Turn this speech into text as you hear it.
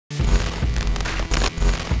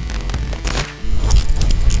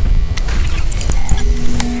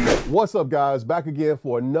What's up, guys? Back again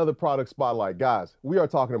for another product spotlight. Guys, we are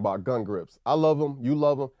talking about gun grips. I love them. You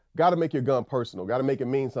love them. Got to make your gun personal. Got to make it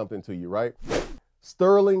mean something to you, right?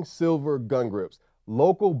 Sterling silver gun grips.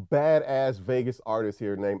 Local badass Vegas artist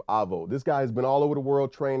here named Avo. This guy has been all over the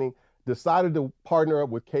world training. Decided to partner up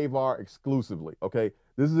with K-Var exclusively, okay?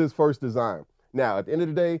 This is his first design. Now, at the end of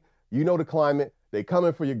the day, you know the climate. They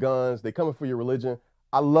coming for your guns. They coming for your religion.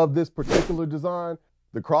 I love this particular design.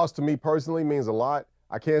 The cross to me personally means a lot.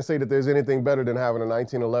 I can't say that there's anything better than having a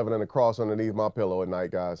 1911 and a cross underneath my pillow at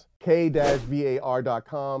night, guys.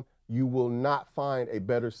 K-var.com. You will not find a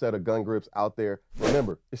better set of gun grips out there.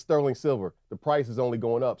 Remember, it's sterling silver. The price is only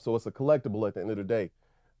going up, so it's a collectible at the end of the day.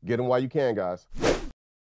 Get them while you can, guys.